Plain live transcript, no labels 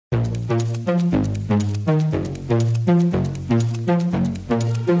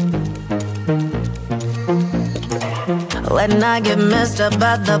When I get messed up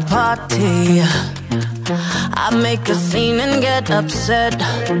at the party, I make a scene and get upset.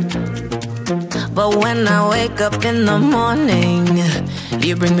 But when I wake up in the morning,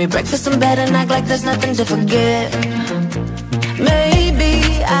 you bring me breakfast in bed and act like there's nothing to forget.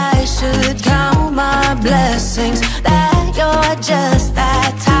 Maybe I should count my blessings that you're just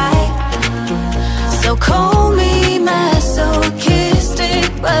that type. So call me masochistic,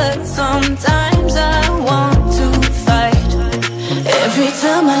 but sometimes I want to fight. Every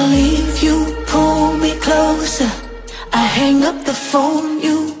time I leave, you pull me closer. I hang up the phone,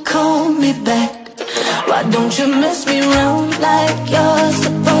 you call me back. Why don't you mess me around like you're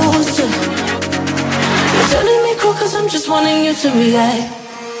supposed to? You're turning me cool cause I'm just wanting you to react.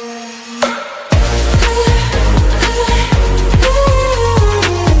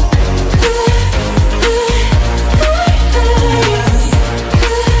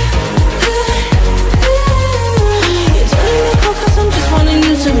 You're turning me cool cause I'm just wanting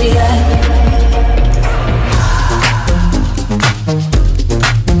you to react.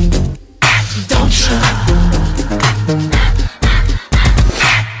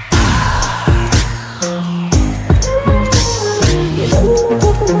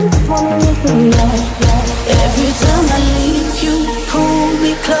 Every time I leave, you pull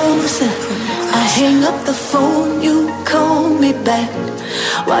me closer. I hang up the phone, you call me back.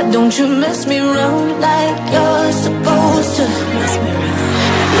 Why don't you mess me around like you're supposed to?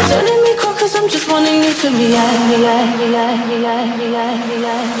 You're turning me cool cause I'm just wanting you to react.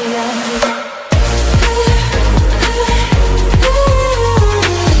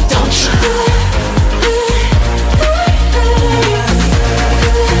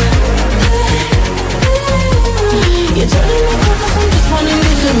 You're turning me cool cause I'm just wanting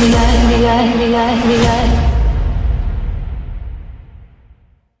you to react.